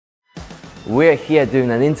We're here doing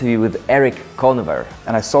an interview with Erik Conover.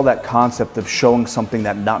 And I saw that concept of showing something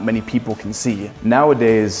that not many people can see.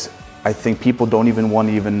 Nowadays, I think people don't even want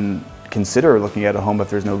to even consider looking at a home if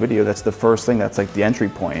there's no video. That's the first thing, that's like the entry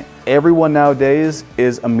point. Everyone nowadays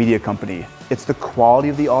is a media company. It's the quality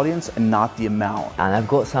of the audience and not the amount. And I've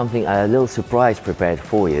got something, a little surprise prepared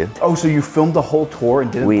for you. Oh, so you filmed the whole tour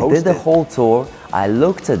and didn't post it? We did the whole tour. I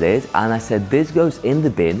looked at it and I said, this goes in the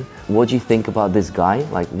bin. What do you think about this guy?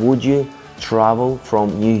 Like, would you travel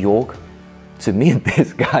from New York to meet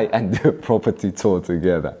this guy and do a property tour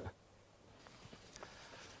together?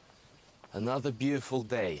 Another beautiful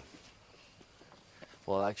day.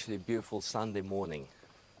 Well, actually, a beautiful Sunday morning.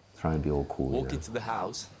 Trying to be all cool. Walk into the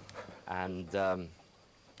house, and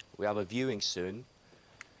we have a viewing soon.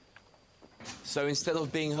 So instead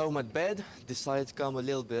of being home at bed, decided to come a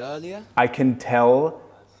little bit earlier. I can tell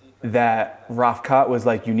that Rafkat was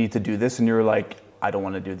like, you need to do this, and you were like, I don't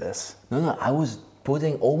want to do this. No, I was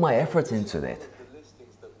putting all my effort into it.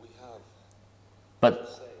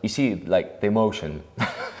 But you see, like, the emotion.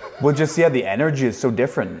 Well, just, yeah, the energy is so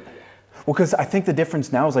different. Well, because I think the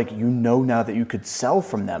difference now is like, you know now that you could sell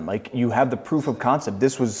from them. Like, you have the proof of concept.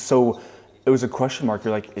 This was so, it was a question mark.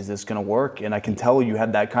 You're like, is this going to work? And I can tell you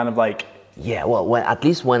had that kind of like... Yeah, well, at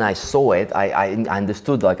least when I saw it, I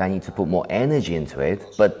understood like I need to put more energy into it.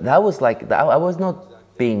 But that was like, I was not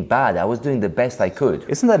being bad. I was doing the best I could.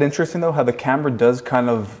 Isn't that interesting though, how the camera does kind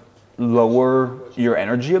of lower your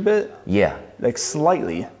energy a bit? Yeah. Like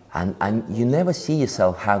slightly. And you never see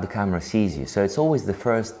yourself how the camera sees you. So it's always the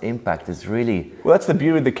first impact is really... Well, that's the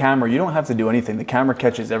beauty of the camera. You don't have to do anything. The camera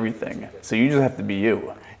catches everything. So you just have to be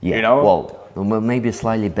you. Yeah, you know? Well, maybe a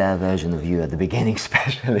slightly better version of you at the beginning,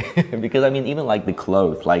 especially. Because I mean, even like the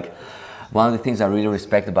clothes, like one of the things I really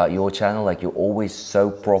respect about your channel, like you're always so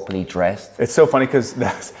properly dressed. It's so funny because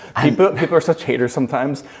people are such haters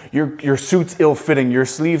sometimes. Your suit's ill-fitting, your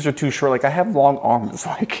sleeves are too short. Like I have long arms,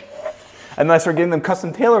 like... And then I start getting them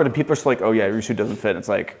custom tailored and people are just like, oh yeah, your suit doesn't fit. And it's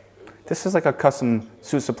like, this is like a custom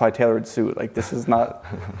suit supply tailored suit. Like this is not...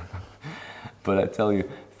 But I tell you,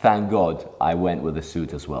 thank God I went with a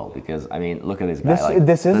suit as well. Because I mean, look at this guy.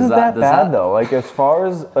 This isn't that bad though. Like as far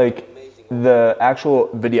as like the actual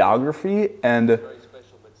videography and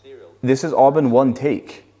this has all been one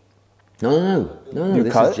take. No,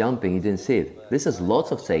 this is jumping, you didn't see it. This is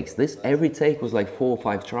lots of takes. Every take was like 4 or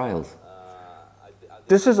 5 trials.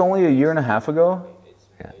 This is only a year and a half ago?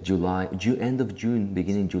 Yeah, end of June,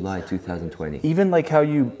 beginning July 2020. Even like how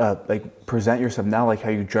you like present yourself now, like how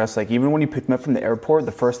you dress, like even when you picked me up from the airport,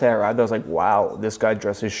 the first day I arrived, I was like, wow, this guy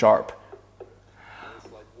dresses sharp.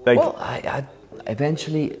 Like, well, I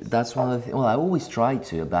eventually, that's one of the things, well, I always tried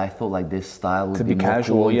to, but I thought like this style would be more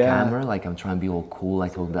casual, cool on yeah. camera, like I'm trying to be all cool, I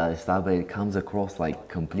talk about this style, but it comes across like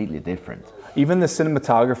completely different. Even the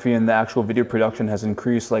cinematography and the actual video production has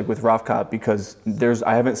increased, like with Rafkat, because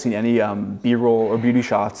I haven't seen any B-roll or beauty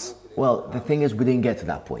shots. Well, the thing is, we didn't get to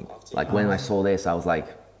that point. Like when I saw this, I was like,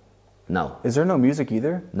 no. Is there no music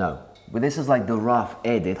either? No. But this is like the rough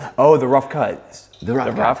edit. Oh, the rough cut. The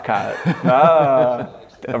rough cut.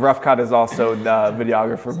 A rough cut is also the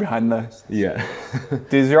videographer behind the... Yeah.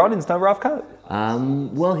 Does your audience know rough cut?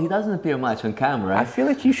 Well, he doesn't appear much on camera. I feel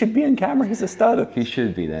like he should be on camera. He's a stud. He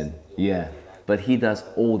should be then. Yeah. But he does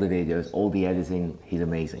all the videos, all the editing. He's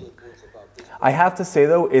amazing. I have to say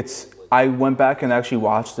though, I went back and actually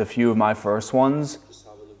watched a few of my first ones.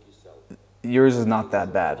 Yours is not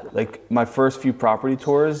that bad. Like my first few property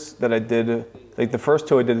tours that I did, like the first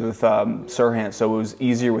 2 I did with Sirhan, so it was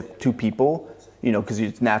easier with 2 people, you know, because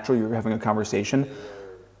it's natural, you're having a conversation.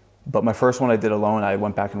 But my first one I did alone, I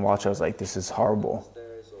went back and watched, I was like, this is horrible.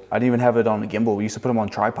 I didn't even have it on a gimbal. We used to put them on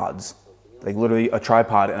tripods. Like literally a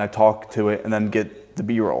tripod, and I talk to it and then get the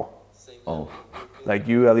B-roll. Oh. Like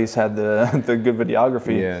you at least had the good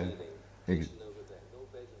videography. Yeah.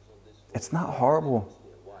 It's not horrible.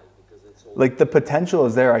 Like the potential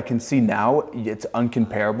is there. I can see now it's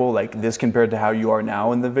uncomparable. Like this compared to how you are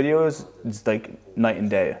now in the videos, it's like night and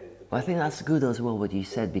day. Well, I think that's good as well what you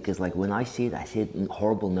said, because like when I see it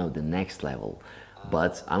horrible, no, the next level.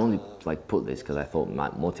 But I only like put this because I thought it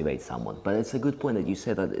might motivate someone. But it's a good point that you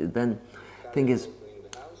said that then. Thing is,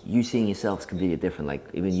 you seeing yourself is completely different. Like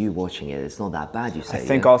even you watching it, it's not that bad. You say. I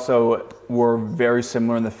think also we're very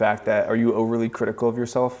similar in the fact that, are you overly critical of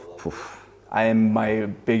yourself? Oof. I am my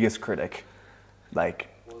biggest critic. Like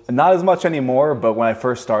not as much anymore, but when I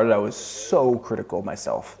first started, I was so critical of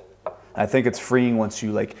myself. I think it's freeing once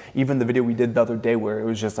you like, even the video we did the other day where it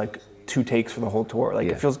was just like 2 takes for the whole tour. Like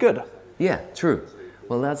it feels good. Yeah, true.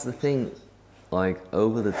 Well, that's the thing. Like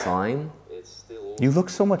over the time, you look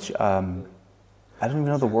so much. I don't even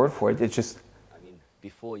know the word for it. It's just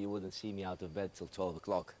before you wouldn't see me out of bed till 12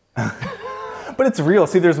 o'clock. But it's real.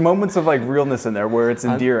 See, there's moments of like realness in there where it's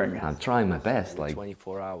endearing. I'm trying my best. Like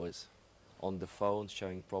 24 hours on the phone,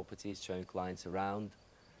 showing properties, showing clients around.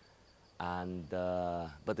 And,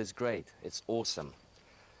 but it's great. It's awesome.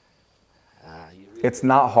 It's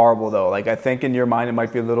not horrible though. Like I think in your mind it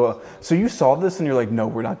might be a little, so you saw this and you're like, no,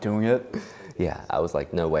 we're not doing it. yeah, I was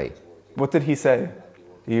like, no way. What did he say?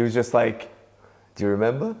 He was just like, do you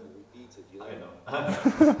remember?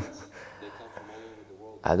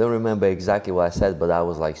 I don't remember exactly what I said, but I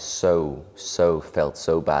was like felt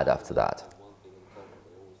so bad after that.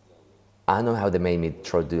 I know how they made me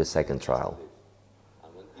try to do a second trial.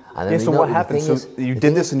 And then, yeah, so what happened? So you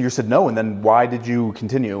did this and you said no, and then why did you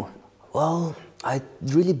continue? Well, I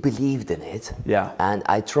really believed in it. Yeah. And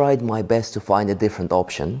I tried my best to find a different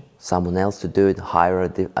option, someone else to do it, hire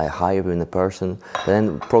a person. But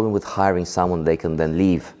then the problem with hiring someone, they can then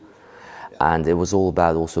leave. And it was all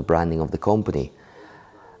about also branding of the company.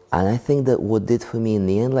 And I think that what did for me in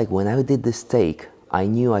the end, like when I did this take, I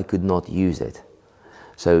knew I could not use it.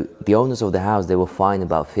 So the owners of the house, they were fine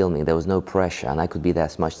about filming. There was no pressure and I could be there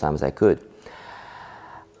as much time as I could.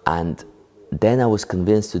 And then I was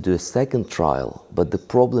convinced to do a second trial. But the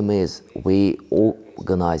problem is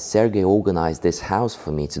Sergey organized this house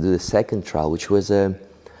for me to do the second trial, which was a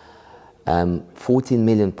 14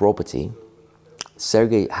 million property.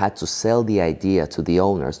 Sergey had to sell the idea to the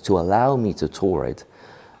owners to allow me to tour it.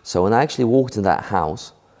 So when I actually walked in that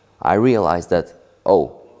house, I realized that,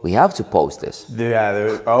 oh, we have to post this.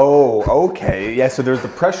 Yeah, okay. Yeah, so there's the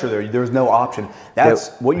pressure there. There's no option. That's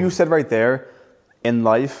what you said right there. In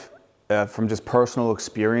life, from just personal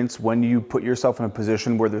experience, when you put yourself in a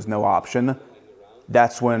position where there's no option,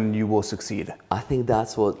 that's when you will succeed. I think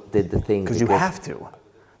that's what did the thing. Because you have to.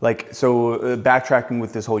 Like, so backtracking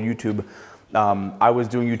with this whole YouTube, I was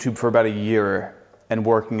doing YouTube for about a year and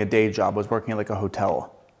working a day job. I was working at like a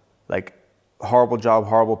hotel. Like, horrible job,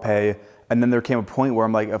 horrible pay. And then there came a point where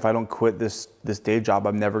I'm like, if I don't quit this day job,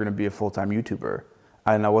 I'm never going to be a full-time YouTuber.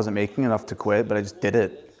 And I wasn't making enough to quit, but I just did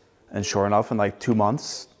it. And sure enough, in like 2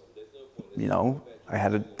 months, you know, I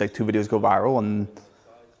had like 2 videos go viral, and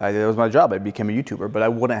it was my job. I became a YouTuber, but I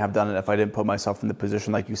wouldn't have done it if I didn't put myself in the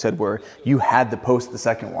position, like you said, where you had to post the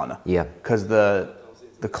second one. Yeah. Because the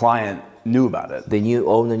client knew about it. The new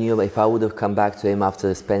owner knew. If I would have come back to him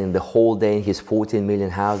after spending the whole day in his 14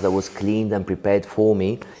 million house that was cleaned and prepared for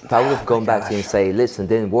me, if I would have gone back to him and say, listen, it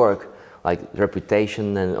didn't work, like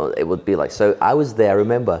reputation, and it would be like, so I was there. I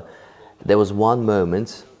remember there was one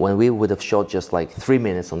moment when we would have shot just like 3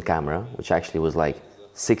 minutes on camera, which actually was like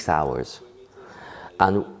 6 hours.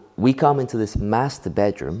 And we come into this master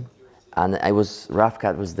bedroom, and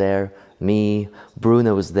Rafkat was there, me,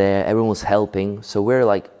 Bruno was there, everyone was helping. So we're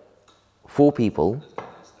like 4 people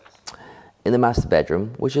in the master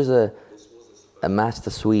bedroom, which is a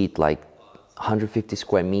master suite, like 150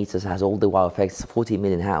 square meters, has all the wow effects, 40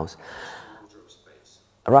 million house.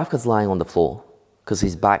 Rafkat's lying on the floor because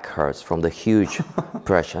his back hurts from the huge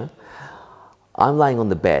pressure. I'm lying on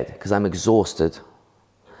the bed because I'm exhausted.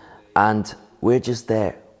 And we're just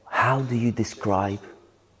there. How do you describe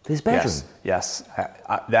this bedroom? Yes.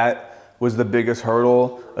 That was the biggest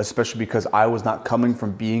hurdle, especially because I was not coming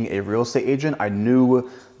from being a real estate agent. I knew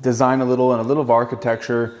design a little and a little of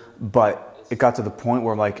architecture, but it got to the point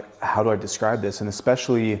where I'm like, how do I describe this? And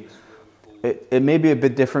especially, it may be a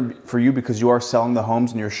bit different for you because you are selling the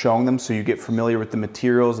homes and you're showing them, so you get familiar with the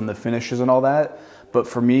materials and the finishes and all that. But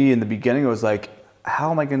for me in the beginning, it was like,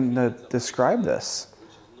 how am I going to describe this?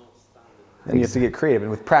 And you have to get creative,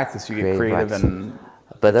 and with practice you get creative. And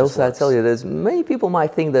but also, I tell you, there's many people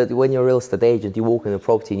might think that when you're a real estate agent, you walk in a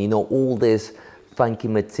property and you know all this funky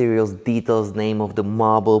materials, details, name of the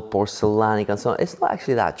marble, porcelainic, and so on. It's not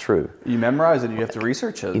actually that true. You memorize it, you have to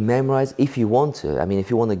research it. You memorize if you want to. I mean, if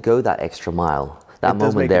you want to go that extra mile, that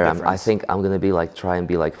moment there, I think I'm going to be like, try and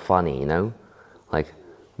be like funny, you know? Like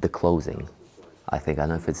the closing. I think, I don't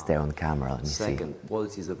know if it's there on camera. Let me see. Second,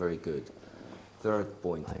 qualities are very good. Third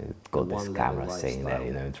point, I've got this camera sitting there,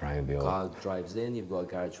 you know, trying to be all... Car drives in, you've got a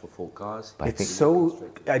garage for 4 cars. But it's so,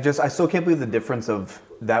 I still can't believe the difference of,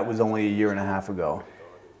 that was only a year and a half ago.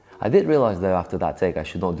 I did realize though after that take I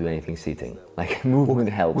should not do anything seating. Like movement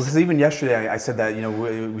helps. Because even yesterday I said that, you know,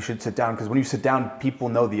 we should sit down, because when you sit down, people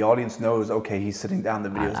know, the audience knows, okay, he's sitting down, the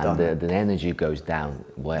video's done. And the energy goes down.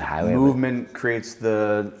 However. Movement creates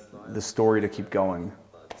the story to keep going.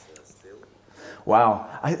 Wow,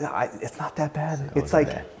 it's not that bad. It's like,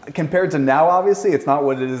 compared to now, obviously, it's not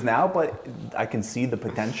what it is now, but I can see the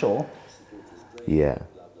potential. Yeah,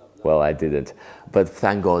 well, I didn't. But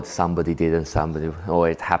thank God somebody did, and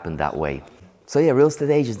it happened that way. So yeah, real estate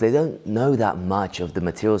agents, they don't know that much of the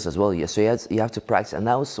materials as well. So you have to practice. And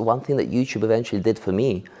that was one thing that YouTube eventually did for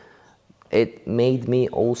me. It made me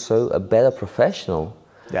also a better professional.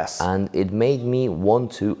 Yes. And it made me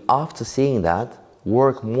want to, after seeing that,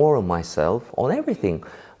 work more on myself, on everything.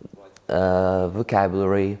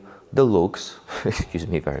 Vocabulary, the looks, excuse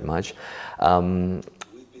me very much,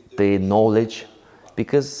 the knowledge,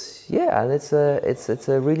 because yeah, and it's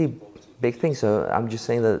a really big thing. So I'm just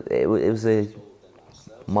saying that it was a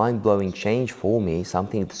mind-blowing change for me,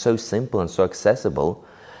 something so simple and so accessible,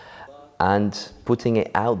 and putting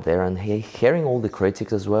it out there and hearing all the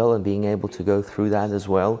critics as well and being able to go through that as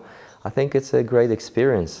well. I think it's a great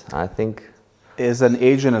experience. I think as an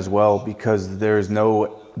agent as well, because there's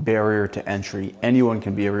no barrier to entry. Anyone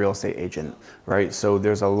can be a real estate agent, right? So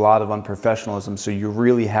there's a lot of unprofessionalism. So you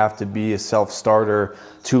really have to be a self-starter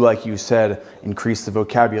to, like you said, increase the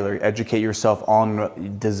vocabulary, educate yourself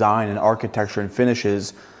on design and architecture and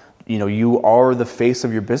finishes. You know, you are the face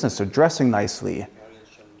of your business. So dressing nicely.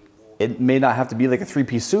 It may not have to be like a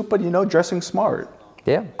three-piece suit, but you know, dressing smart.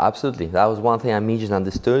 Yeah, absolutely. That was one thing I immediately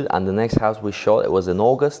understood. And the next house we shot, it was in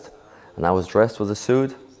August, and I was dressed with a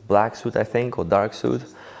suit, black suit, I think, or dark suit.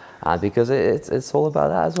 Because it's all about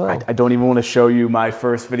that as well. I don't even want to show you my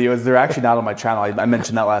first videos. They're actually not on my channel. I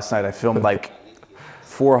mentioned that last night. I filmed like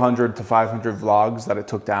 400 to 500 vlogs that I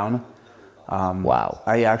took down. Wow.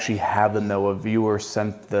 I actually have them though. A viewer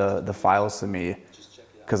sent the files to me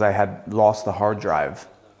because I had lost the hard drive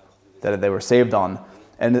that they were saved on.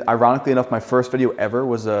 And ironically enough, my first video ever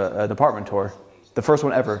was an apartment tour. The first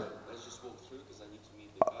one ever.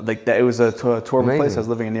 Like that, it was a tour of a place I was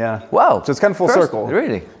living in, yeah. Wow. So it's kind of full circle.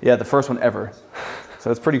 Really? Yeah, the first one ever. So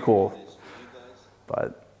it's pretty cool.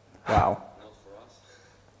 But, wow.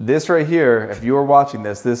 This right here, if you are watching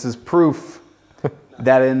this, this is proof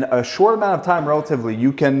that in a short amount of time, relatively,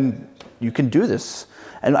 you can do this.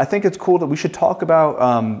 And I think it's cool that we should talk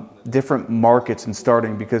about different markets and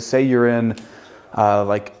starting, because say you're in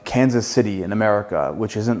like Kansas City in America,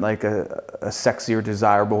 which isn't like a sexy or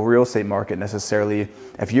desirable real estate market necessarily.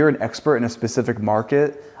 If you're an expert in a specific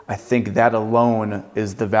market, I think that alone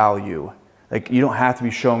is the value. Like you don't have to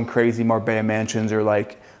be showing crazy Marbella mansions or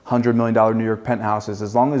like $100 million New York penthouses.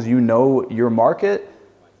 As long as you know your market,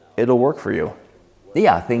 it'll work for you.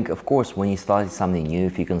 Yeah, I think of course when you start something new,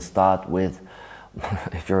 if you can start with,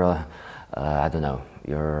 if you're I don't know,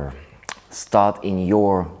 start in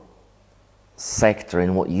your sector,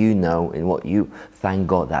 in what you know, in what you, thank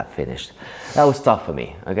God that finished. That was tough for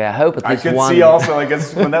me. Okay, I hope at least one. I could see also, I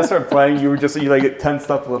guess when that started playing, you like get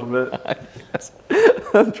tensed up a little bit.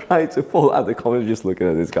 I'm trying to pull out the comments, just looking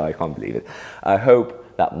at this guy, I can't believe it. I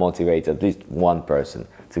hope that motivates at least one person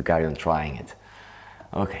to carry on trying it.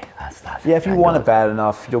 Okay, that's that. Yeah, if you want it bad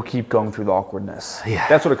enough, you'll keep going through the awkwardness. Yeah.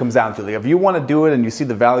 That's what it comes down to. Like, if you want to do it and you see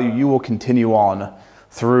the value, you will continue on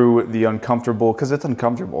through the uncomfortable, because it's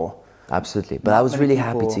uncomfortable. Absolutely. But I was really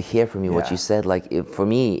happy to hear from you what you said. Like for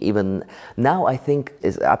me, even now, I think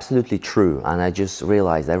is absolutely true. And I just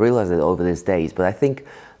realized it over these days, but I think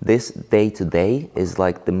this day to day is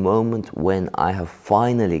like the moment when I have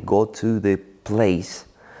finally got to the place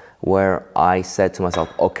where I said to myself,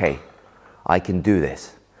 okay, I can do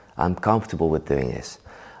this. I'm comfortable with doing this.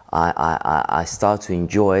 I start to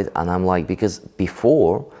enjoy it, and I'm like, because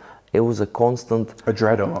before it was a constant... a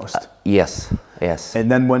dread almost. Yes, yes. And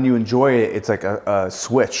then when you enjoy it, it's like a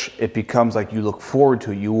switch. It becomes like you look forward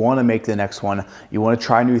to it. You want to make the next one. You want to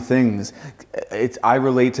try new things. I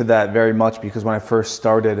relate to that very much, because when I first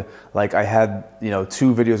started, like I had, 2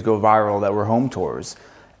 videos go viral that were home tours.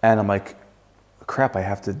 And I'm like, crap, I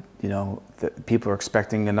have to, people are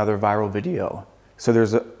expecting another viral video. So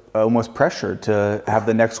there's almost pressure to have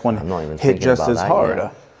the next one hit just as hard.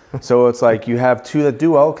 Yeah. So it's like you have 2 that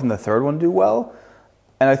do well, can the third one do well?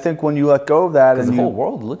 And I think when you let go of that, and the whole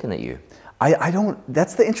world looking at you. I don't,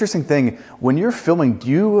 that's the interesting thing. When you're filming,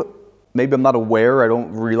 maybe I'm not aware, I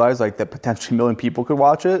don't realize like that potentially 1 million people could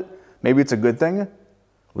watch it. Maybe it's a good thing.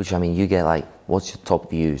 Which, I mean, you get like, what's your top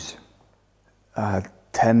views?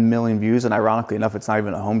 10 million views, and ironically enough, it's not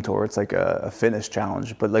even a home tour, it's like a fitness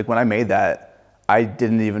challenge. But like when I made that, I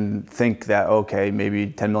didn't even think that, okay, maybe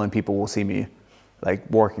 10 million people will see me like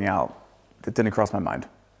working out. It didn't cross my mind.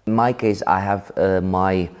 In my case, I have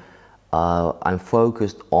I'm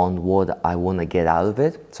focused on what I want to get out of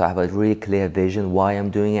it. So I have a really clear vision why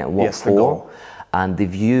I'm doing it, what for. And the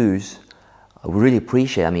views, I really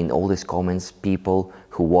appreciate, I mean, all these comments, people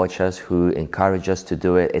who watch us, who encourage us to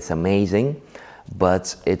do it, it's amazing.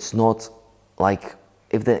 But it's not like,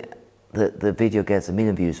 if the video gets 1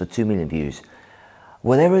 million views or 2 million views,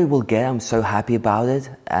 whatever it will get, I'm so happy about it,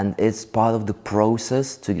 and it's part of the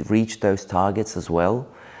process to reach those targets as well.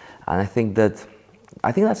 And I think that's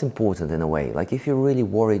important in a way. Like if you're really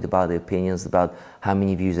worried about the opinions, about how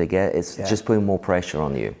many views I get, it's just putting more pressure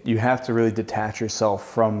on you. You have to really detach yourself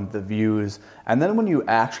from the views. And then when you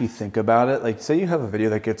actually think about it, like say you have a video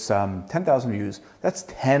that gets 10,000 views, that's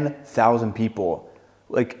 10,000 people.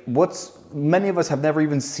 Like many of us have never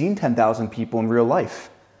even seen 10,000 people in real life,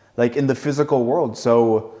 like in the physical world.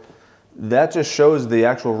 So that just shows the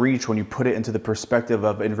actual reach when you put it into the perspective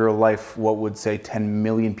of in real life, what would say 10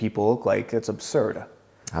 million people look like. It's absurd.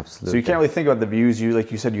 Absolutely. So you can't really think about the views. You,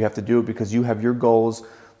 like you said, you have to do it because you have your goals.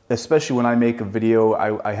 Especially when I make a video,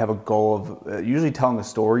 I have a goal of usually telling a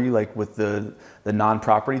story, like with the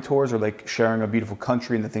non-property tours, or like sharing a beautiful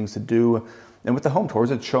country and the things to do. And with the home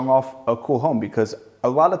tours, it's showing off a cool home, because a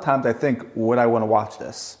lot of times I think, would I want to watch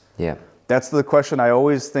this? Yeah. That's the question I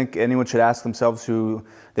always think anyone should ask themselves who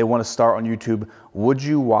they want to start on YouTube. Would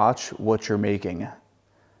you watch what you're making?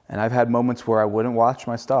 And I've had moments where I wouldn't watch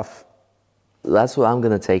my stuff. That's what I'm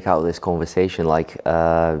going to take out of this conversation, like,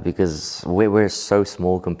 because we're so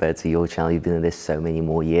small compared to your channel. You've been in this so many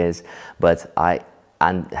more years, but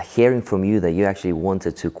and hearing from you that you actually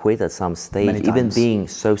wanted to quit at some stage, even being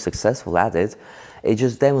so successful at it, it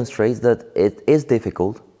just demonstrates that it is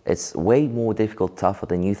difficult. It's way more difficult, tougher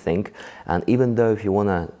than you think. And even though if you want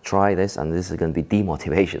to try this, and this is going to be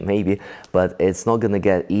demotivation maybe, but it's not going to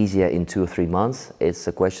get easier in 2 or 3 months. It's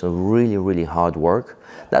a question of really, really hard work.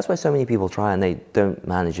 That's why so many people try and they don't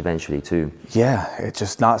manage eventually too. Yeah, it's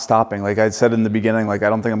just not stopping. Like I said in the beginning, like I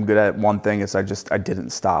don't think I'm good at one thing. It's I didn't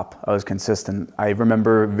stop. I was consistent. I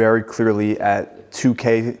remember very clearly at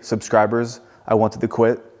 2K subscribers, I wanted to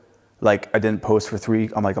quit. Like I didn't post for 3,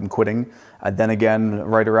 I'm quitting. And then again,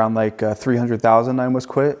 right around like 300,000, I almost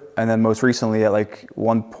quit. And then most recently at like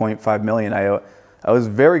 1.5 million, I was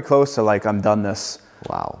very close to like, I'm done this.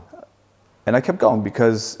 Wow. And I kept going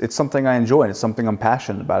because it's something I enjoy. It's something I'm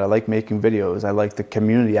passionate about. I like making videos. I like the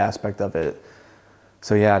community aspect of it.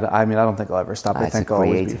 So yeah, I mean, I don't think I'll ever stop. I think I'll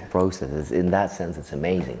always be. It's a creative process. In that sense, it's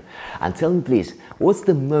amazing. And tell me please, what's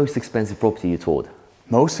the most expensive property you toured?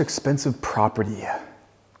 Most expensive property?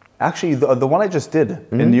 Actually, the one I just did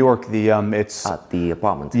in New York, it's... the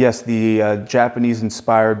apartment? Yes, the Japanese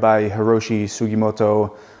inspired by Hiroshi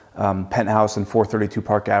Sugimoto penthouse in 432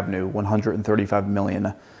 Park Avenue, 135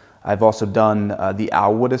 million. I've also done the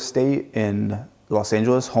Alwood Estate in Los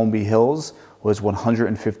Angeles, Holmby Hills, was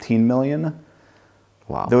 115 million.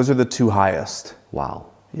 Wow. Those are the 2 highest. Wow.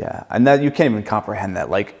 Yeah, and that you can't even comprehend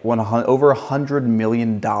that. Like over $100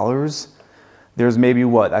 million. There's maybe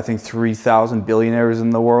what, I think 3,000 billionaires in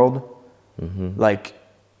the world. Like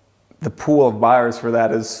the pool of buyers for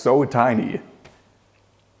that is so tiny.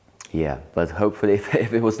 Yeah, but hopefully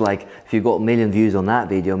if it was like, if you got 1 million views on that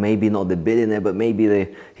video, maybe not the billionaire, but maybe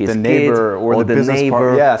his neighbor kid, or the business neighbor,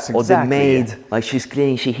 partner. Yes, exactly. Or the maid, like she's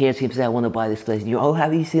cleaning, she hears him say, I want to buy this place. And you, oh,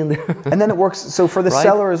 have you seen that? And then it works, so for the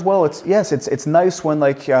seller as well, it's nice when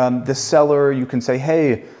like the seller, you can say,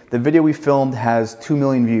 hey, the video we filmed has 2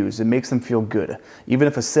 million views. It makes them feel good. Even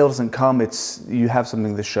if a sale doesn't come, you have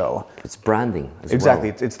something to show. It's branding as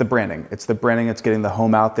exactly. well. It's the branding. It's the branding. It's getting the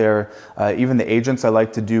home out there. Even the agents, I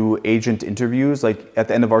like to do agent interviews. Like at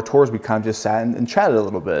the end of our tours, we kind of just sat and chatted a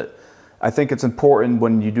little bit. I think it's important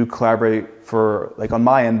when you do collaborate for, like on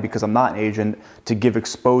my end, because I'm not an agent, to give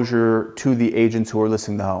exposure to the agents who are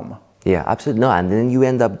listing the home. Yeah, absolutely. No, and then you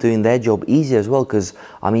end up doing their job easier as well, because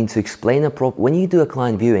I mean, to explain when you do a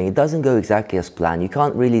client viewing, it doesn't go exactly as planned. You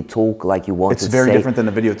can't really talk like you want to say. It's very different than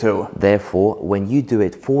a video too. Therefore, when you do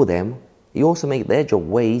it for them, you also make their job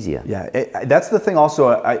way easier. Yeah, that's the thing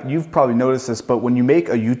also, you've probably noticed this, but when you make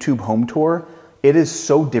a YouTube home tour, it is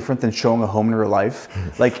so different than showing a home in real life.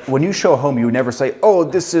 Like when you show a home, you would never say, oh,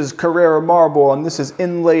 this is Carrera marble and this is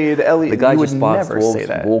inlaid LED. The guy just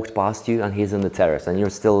walked past you and he's in the terrace and you're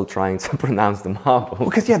still trying to pronounce the marble.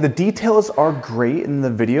 Because yeah, the details are great in the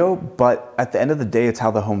video, but at the end of the day, it's how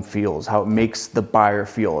the home feels, how it makes the buyer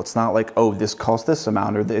feel. It's not like, oh, this costs this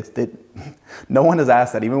amount, or no one has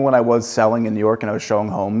asked that. Even when I was selling in New York and I was showing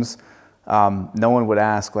homes, no one would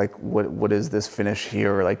ask like, what is this finish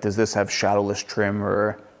here? Or like, does this have shadowless trim?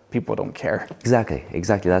 Or people don't care. Exactly.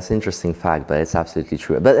 That's an interesting fact, but it's absolutely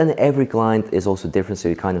true. But then every client is also different, so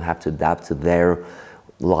you kind of have to adapt to their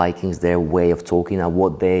likings, their way of talking, and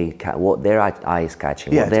what their eye is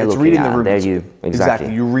catching, what they're looking at.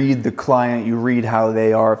 Exactly. You read the client, you read how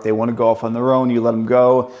they are. If they want to go off on their own, you let them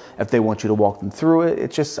go. If they want you to walk them through it,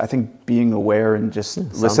 it's just, I think, being aware and just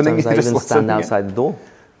listening. Sometimes I even stand outside the door.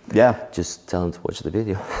 Yeah. Just tell them to watch the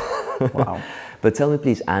video. Wow. But tell me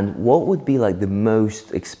please, and what would be like the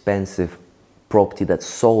most expensive property that's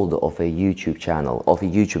sold off a YouTube channel, off a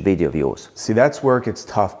YouTube video of yours? See, that's where it gets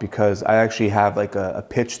tough because I actually have like a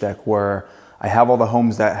pitch deck where I have all the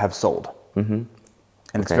homes that have sold. And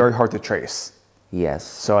it's very hard to trace. Yes.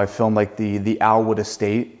 So I filmed like the Alwood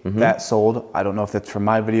estate that sold. I don't know if that's from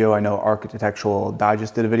my video. I know Architectural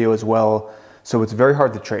Digest did a video as well. So it's very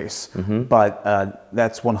hard to trace. But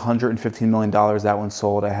that's $115 million. That one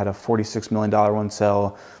sold. I had a $46 million one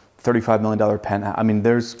sell, $35 million penthouse. I mean,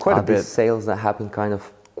 there's quite a bit. Are these sales that happen kind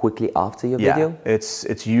of quickly after your video? Yeah,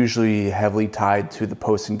 it's usually heavily tied to the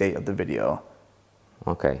posting date of the video.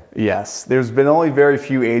 Okay. Yes, there's been only very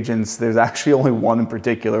few agents. There's actually only one in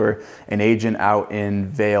particular, an agent out in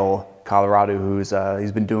Vail, Colorado, who's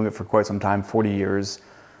he's been doing it for quite some time, 40 years.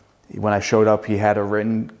 When I showed up, he had a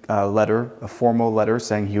written letter, a formal letter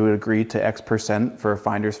saying he would agree to X% for a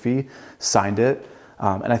finder's fee, signed it.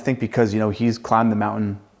 And I think because, you know, he's climbed the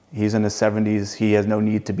mountain, he's in his 70s, he has no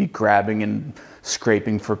need to be grabbing and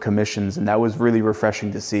scraping for commissions. And that was really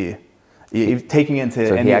refreshing to see. Taking into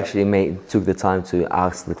so he actually took the time to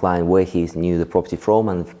ask the client where he knew the property from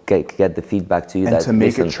and get the feedback to you and that to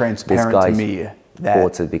make it transparent to me that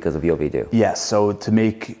bought it because of your video. Yes, so to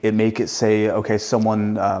make it say, okay,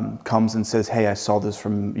 someone comes and says, hey, I saw this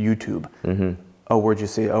from YouTube. Oh, where'd you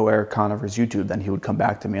see? Oh, Erik Conover's YouTube. Then he would come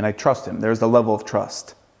back to me, and I trust him. There's the level of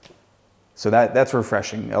trust. So that's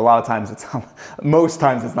refreshing. A lot of times most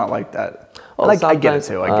times it's not like that. Well, I get it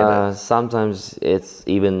too. I get it. Sometimes it's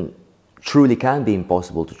even truly can be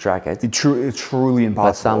impossible to track it. It's truly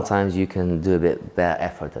impossible. But sometimes you can do a bit better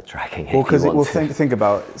effort at tracking it. Well, because think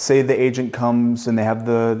about, say the agent comes and they have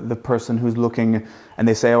the person who's looking and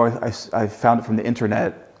they say, oh, I found it from the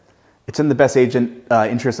internet. It's in the best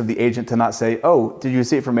interest of the agent to not say, oh, did you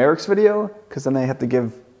see it from Erik's video? Because then they have to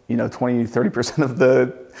give, you know, 20-30% of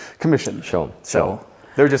the commission. Sure. So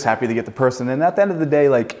they're just happy to get the person. And at the end of the day,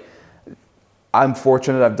 like, I'm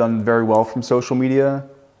fortunate. I've done very well from social media.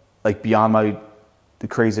 Like beyond the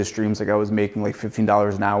craziest dreams, like I was making like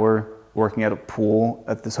 $15 an hour working at a pool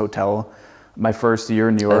at this hotel. My first year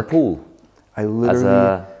in New York. A pool? I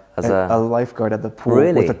literally, as a lifeguard at the pool.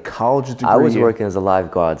 Really? With a college degree. I was working as a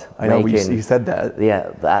lifeguard. I know, you said that.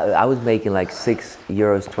 Yeah, I was making like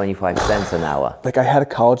 €6.25 an hour. Like I had a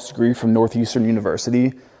college degree from Northeastern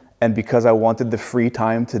University, and because I wanted the free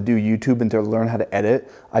time to do YouTube and to learn how to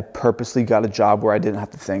edit, I purposely got a job where I didn't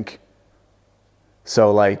have to think.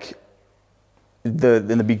 So like, in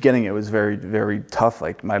the beginning, it was very, very tough.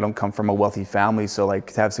 Like I don't come from a wealthy family, so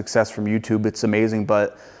like to have success from YouTube, it's amazing.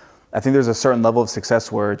 But I think there's a certain level of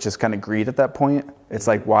success where it's just kind of greed at that point. It's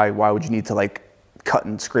like, why would you need to like cut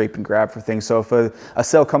and scrape and grab for things? So if a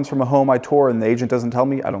sale comes from a home I tour and the agent doesn't tell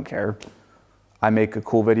me, I don't care. I make a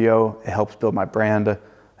cool video. It helps build my brand.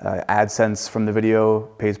 AdSense from the video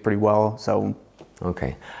pays pretty well. So.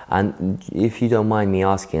 Okay, and if you don't mind me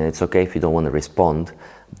asking, it's okay if you don't want to respond,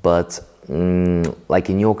 but like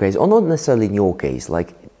in your case, or not necessarily in your case,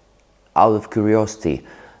 like out of curiosity,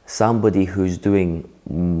 somebody who's doing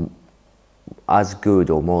as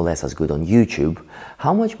good or more or less as good on YouTube,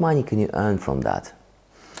 how much money can you earn from that?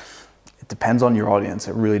 It depends on your audience,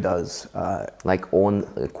 it really does. Like on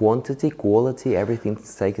quantity, quality,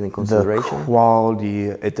 everything's taken in consideration? The quality,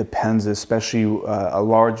 it depends, especially a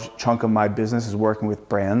large chunk of my business is working with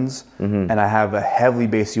brands, and I have a heavily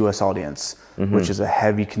based US audience, which is a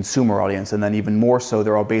heavy consumer audience, and then even more so,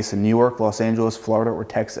 they're all based in New York, Los Angeles, Florida, or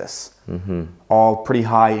Texas. All pretty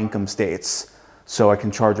high income states. So I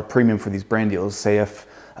can charge a premium for these brand deals. Say if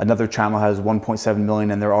another channel has 1.7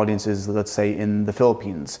 million and their audience is, let's say, in the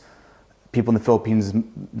Philippines, people in the Philippines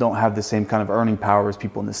don't have the same kind of earning power as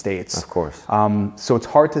people in the States. Of course. So it's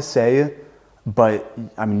hard to say, but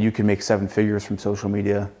I mean, you can make 7 figures from social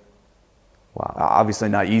media. Wow. Obviously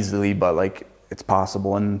not easily, but like it's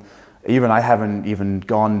possible. And even I haven't even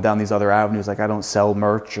gone down these other avenues. Like I don't sell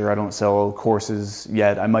merch or I don't sell courses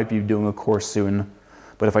yet. I might be doing a course soon.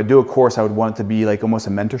 But if I do a course, I would want it to be like almost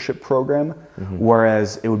a mentorship program,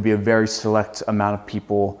 whereas it would be a very select amount of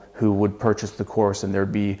people who would purchase the course, and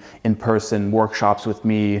there'd be in-person workshops with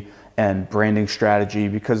me and branding strategy.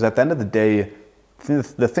 Because at the end of the day,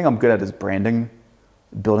 the thing I'm good at is branding,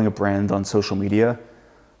 building a brand on social media.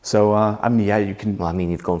 So I mean, yeah, you can. Well, I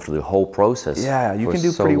mean, you've gone through the whole process. Yeah, you can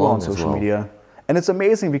do pretty well on social media, and it's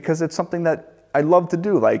amazing because it's something that I love to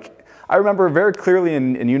do. Like. I remember very clearly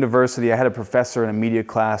in university, I had a professor in a media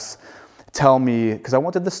class tell me, because I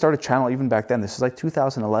wanted to start a channel even back then. This is like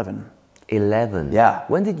 2011. 11? Yeah.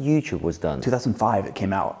 When did YouTube was done? 2005 it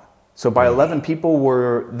came out. So by 11 people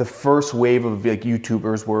were the first wave of like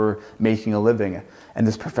YouTubers were making a living. And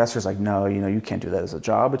this professor's like, no, you know, you can't do that as a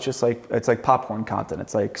job. It's just like, it's like popcorn content.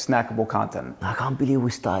 It's like snackable content. I can't believe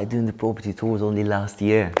we started doing the property tours only last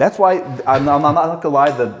year. That's why, I'm not gonna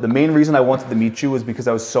lie, the main reason I wanted to meet you was because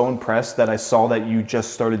I was so impressed that I saw that you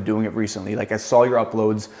just started doing it recently. Like I saw your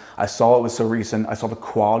uploads, I saw it was so recent, I saw the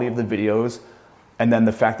quality of the videos, and then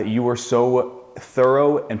the fact that you were so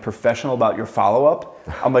thorough and professional about your follow-up.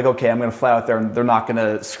 I'm like, okay, I'm gonna fly out there and they're not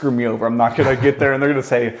gonna screw me over. I'm not gonna get there and they're gonna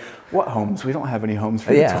say, what homes? We don't have any homes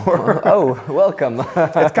for you to tour. Oh, welcome.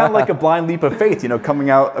 It's kind of like a blind leap of faith, you know, coming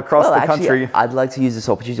out across the country. I'd like to use this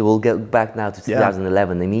opportunity. We'll get back now to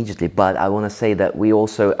 2011 immediately, but I wanna say that we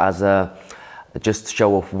also, as a just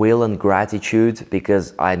show of will and gratitude,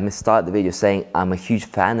 because I started the video saying I'm a huge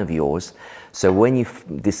fan of yours. So when you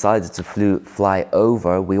decided to fly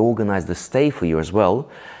over, we organized a stay for you as well,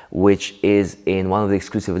 which is in one of the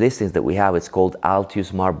exclusive listings that we have. It's called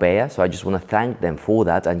Altius Marbella. So I just want to thank them for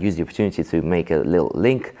that and use the opportunity to make a little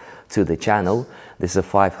link to the channel. This is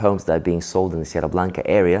 5 homes that are being sold in the Sierra Blanca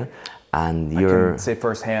area. And I can say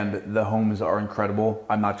firsthand, the homes are incredible.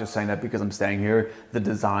 I'm not just saying that because I'm staying here. The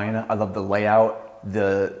design, I love the layout.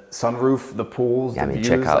 The sunroof, the pools, the views.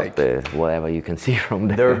 Check out the whatever you can see from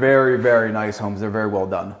there. They're very, very nice homes. They're very well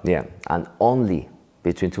done. Yeah, and only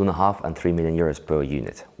between 2.5 and 3 million euros per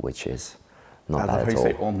unit, which is not bad at all. I love how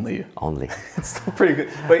you say only. Only. It's still pretty good.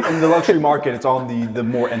 But in the luxury market, it's on the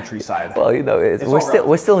more entry side. Well, you know,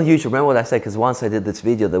 we're still on YouTube. Remember what I said? Because once I did this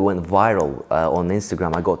video that went viral on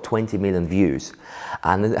Instagram, I got 20 million views.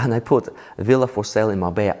 And I put villa for sale in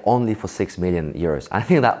Marbella only for 6 million euros. I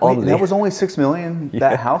think that only... That was only 6 million?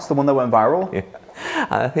 That house, the one that went viral? Yeah.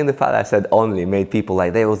 And I think the fact that I said only made people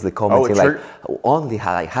like, there was the commenting like, only,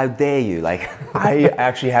 how dare you? Like, I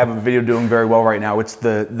actually have a video doing very well right now. It's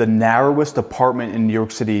the narrowest apartment in New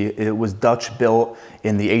York City. It was Dutch built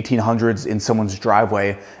in the 1800s in someone's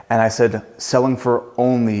driveway. And I said, selling for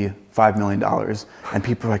only $5 million. And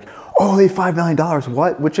people are like, only $5 million,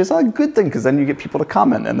 what? Which is a good thing, because then you get people to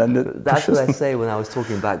comment, and then that's what I say when I was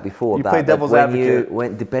talking back before. You play devil's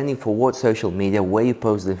advocate. Depending for what social media, where you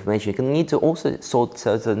post the information, you need to also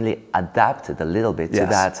certainly adapt it a little bit to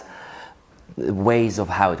that ways of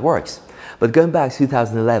how it works. But going back to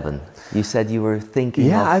 2011, you said you were thinking.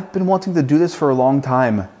 Yeah, I've been wanting to do this for a long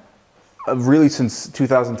time. Really since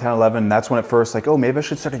 2010-11, that's when at first like, oh, maybe I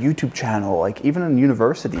should start a YouTube channel, like even in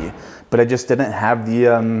university. But I just didn't have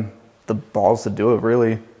the balls to do it,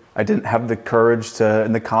 really. I didn't have the courage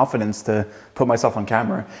and the confidence to put myself on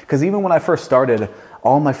camera. Because even when I first started,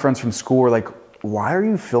 all my friends from school were like, why are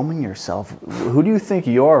you filming yourself? Who do you think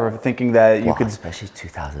you are, thinking that you could... Especially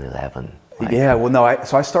 2011. Yeah, well, no,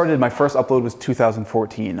 so I started, my first upload was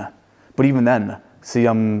 2014. But even then, see,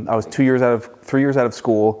 I was 3 years out of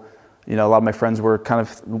school. You know, a lot of my friends were kind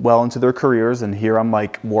of well into their careers, and here I'm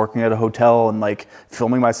like working at a hotel and like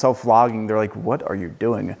filming myself vlogging. They're like, what are you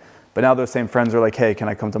doing? But now those same friends are like, hey, can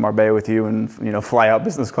I come to Marbella with you and, you know, fly out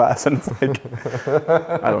business class? And it's like,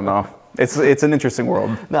 I don't know. It's an interesting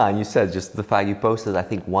world. No, and you said just the fact you posted, I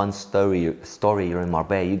think, one story you're in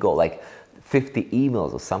Marbella, you got like 50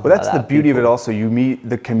 emails or something. But that's the beauty of it also. You meet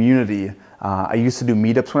the community. I used to do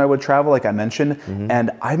meetups when I would travel, like I mentioned, and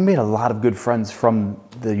I made a lot of good friends from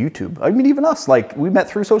the YouTube. I mean, even us, like we met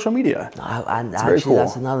through social media. And actually,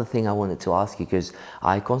 that's another thing I wanted to ask you, because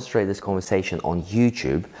I concentrate this conversation on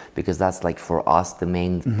YouTube, because that's like for us the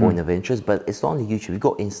main point of interest, but it's not only YouTube. You've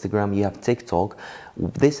got Instagram, you have TikTok.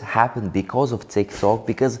 This happened because of TikTok,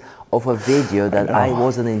 because of a video that I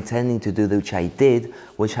wasn't intending to do, which I did,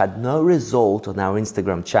 which had no result on our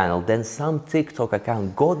Instagram channel. Then some TikTok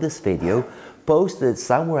account got this video, posted it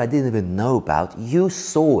somewhere I didn't even know about. You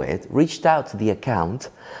saw it, reached out to the account.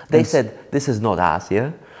 They said, this is not us,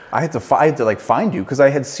 yeah? I had to like find you, because I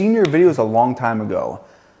had seen your videos a long time ago.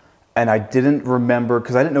 And I didn't remember,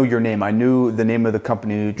 because I didn't know your name. I knew the name of the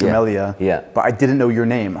company, Drumelia, but I didn't know your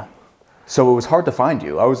name. So it was hard to find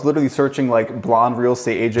you. I was literally searching like blonde real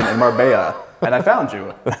estate agent in Marbella, and I found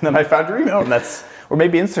you. And then I found your email, and or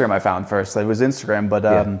maybe Instagram I found first. It was Instagram, but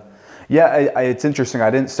it's interesting.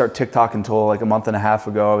 I didn't start TikTok until like a month and a half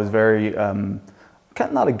ago. I was very, kind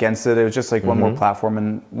of not against it. It was just like one more platform,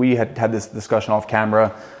 and we had this discussion off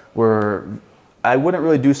camera where I wouldn't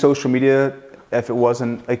really do social media if it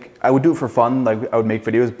wasn't, like, I would do it for fun, like I would make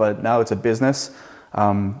videos, but now it's a business.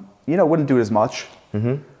 You know, wouldn't do it as much.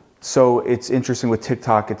 So it's interesting with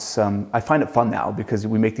TikTok. It's I find it fun now because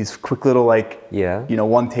we make these quick little like you know,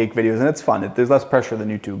 one take videos, and it's fun. There's less pressure than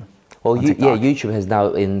YouTube. Well, yeah, YouTube has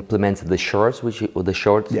now implemented the shorts, or the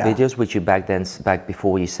short videos, which you back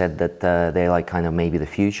before you said that they're like kind of maybe the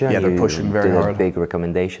future. Yeah, they're pushing very hard. A big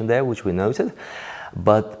recommendation there, which we noted.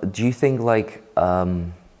 But do you think like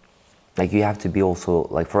you have to be also,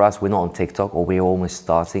 like for us, we're not on TikTok, or we're almost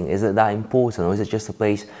starting. Is it that important, or is it just a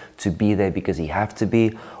place to be there because you have to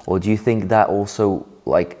be? Or do you think that also,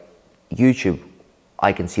 like YouTube,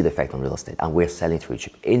 I can see the effect on real estate, and we're selling through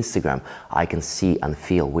YouTube. Instagram, I can see and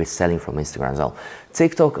feel we're selling from Instagram as well.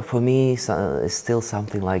 TikTok, for me, is still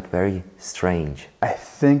something like very strange. I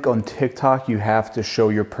think on TikTok, you have to show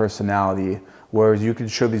your personality, whereas you can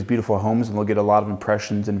show these beautiful homes and they'll get a lot of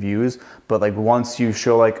impressions and views. But like once you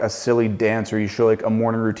show like a silly dance, or you show like a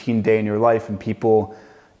morning routine day in your life, and people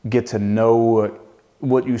get to know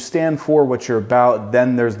what you stand for, what you're about,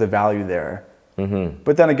 then there's the value there.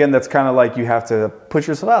 But then again, that's kind of like you have to put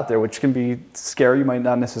yourself out there, which can be scary. You might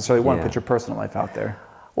not necessarily want to put your personal life out there.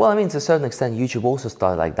 Well, I mean, to a certain extent, YouTube also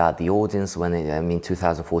started like that. The audience, when it, I mean,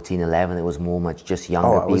 2014, 11, it was more much just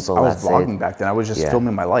younger people. I was vlogging back then. I was just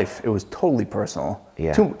filming my life. It was totally personal.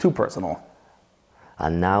 Yeah. Too personal.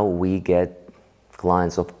 And now we get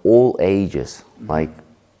clients of all ages, like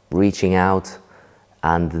reaching out.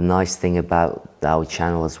 And the nice thing about our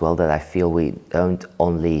channel as well, that I feel we don't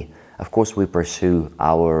only, of course, we pursue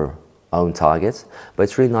our own targets, but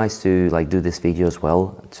it's really nice to like do this video as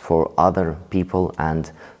well for other people.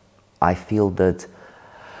 And I feel that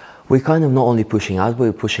we're kind of not only pushing out,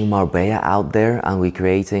 we're pushing Marbella out there, and we're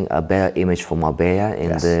creating a better image for Marbella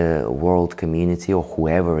in the world community, or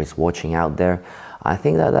whoever is watching out there. I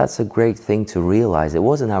think that that's a great thing to realize. It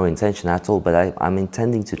wasn't our intention at all, but I'm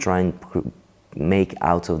intending to try and make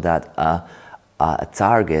out of that a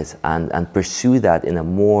target and pursue that in a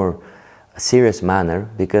more serious manner,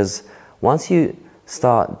 because once you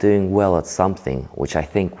start doing well at something, which I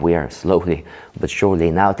think we are slowly but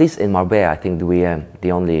surely now, at least in Marbella, I think we are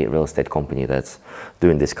the only real estate company that's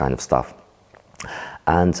doing this kind of stuff.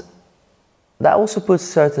 And that also puts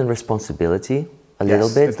certain responsibility a little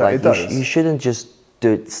bit. Like you shouldn't just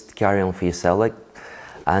do it, carry on for yourself. Like,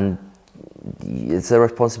 and it's a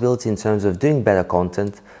responsibility in terms of doing better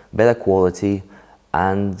content, better quality,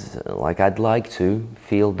 and like I'd like to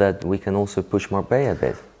feel that we can also push Marbella a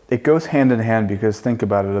bit. It goes hand in hand, because think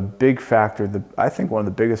about it, a big factor, I think one of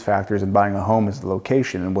the biggest factors in buying a home is the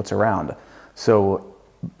location and what's around. So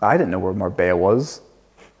I didn't know where Marbella was.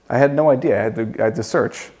 I had no idea. I had to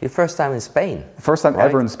search. Your first time in Spain? First time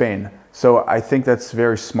ever in Spain. So I think that's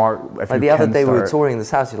very smart. Like the other day we were touring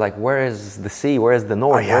this house, you're like, where is the sea? Where is the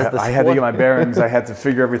north? I had to get my bearings. I had to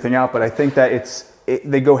figure everything out. But I think that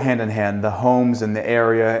they go hand in hand, the homes and the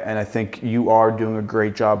area. And I think you are doing a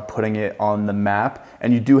great job putting it on the map.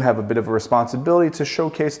 And you do have a bit of a responsibility to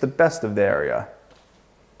showcase the best of the area.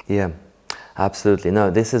 Yeah, absolutely.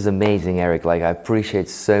 No, this is amazing, Erik. Like, I appreciate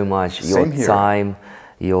so much your time,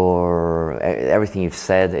 everything you've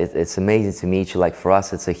said. It's amazing to meet you. Like, for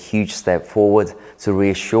us, it's a huge step forward to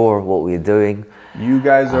reassure what we're doing. You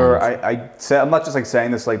guys are, I'm not just like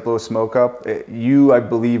saying this like blow smoke up. I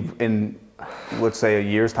believe in, let's say, a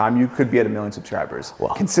year's time, you could be at 1 million subscribers.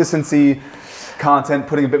 Wow. Consistency, content,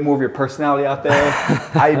 putting a bit more of your personality out there.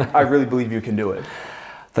 I really believe you can do it.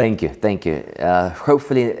 Thank you, thank you.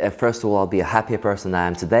 Hopefully, first of all, I'll be a happier person than I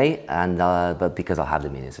am today, and but because I'll have the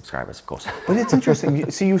 1 million subscribers, of course. But it's interesting.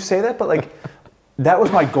 See, you say that, but like, that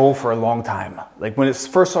was my goal for a long time. Like when it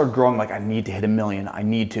first started growing, like I need to hit 1 million. I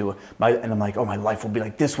need to. And I'm like, oh, my life will be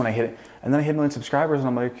like this when I hit it. And then I hit 1 million subscribers, and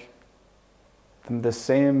I'm like, I'm the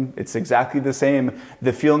same. It's exactly the same.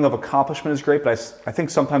 The feeling of accomplishment is great, but I think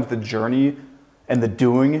sometimes the journey and the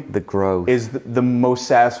doing, the growth, is the most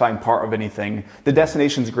satisfying part of anything. The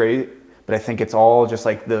destination's great, but I think it's all just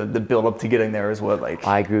like the build up to getting there is what, like,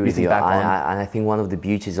 I agree with you. And I think one of the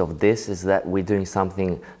beauties of this is that we're doing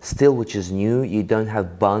something still which is new. You don't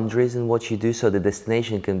have boundaries in what you do, so the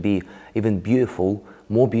destination can be even beautiful,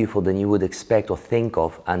 more beautiful than you would expect or think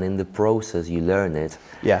of, and in the process you learn it.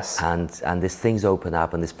 Yes. And these things open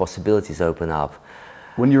up, and these possibilities open up.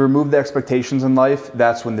 When you remove the expectations in life,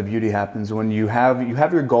 that's when the beauty happens. When you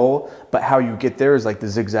have your goal, but how you get there is like the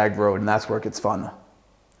zigzag road, and that's where it gets fun.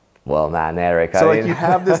 Well, man, Erik. So like you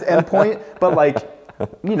have this end point, but like,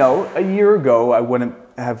 you know, a year ago, I wouldn't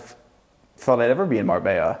have thought I'd ever be in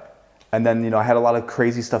Marbella. And then, you know, I had a lot of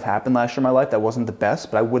crazy stuff happen last year in my life that wasn't the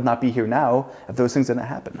best, but I would not be here now if those things didn't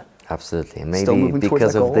happen. Absolutely. Maybe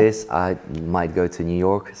because of this, I might go to New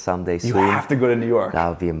York someday soon. You have to go to New York. That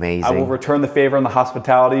would be amazing. I will return the favor on the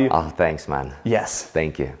hospitality. Oh, thanks, man. Yes.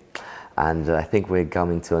 Thank you. And I think we're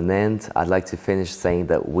coming to an end. I'd like to finish saying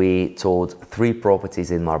that we toured 3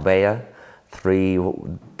 properties in Marbella,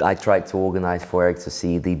 I tried to organize for Erik to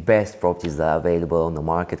see the best properties that are available on the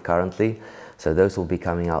market currently. So those will be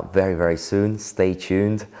coming out very, very soon. Stay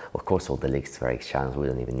tuned. Of course, all the links to Erik's channels, we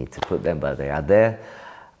don't even need to put them, but they are there.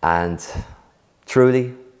 And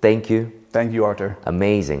truly, thank you. Thank you, Artur.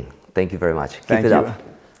 Amazing. Thank you very much. Keep it up.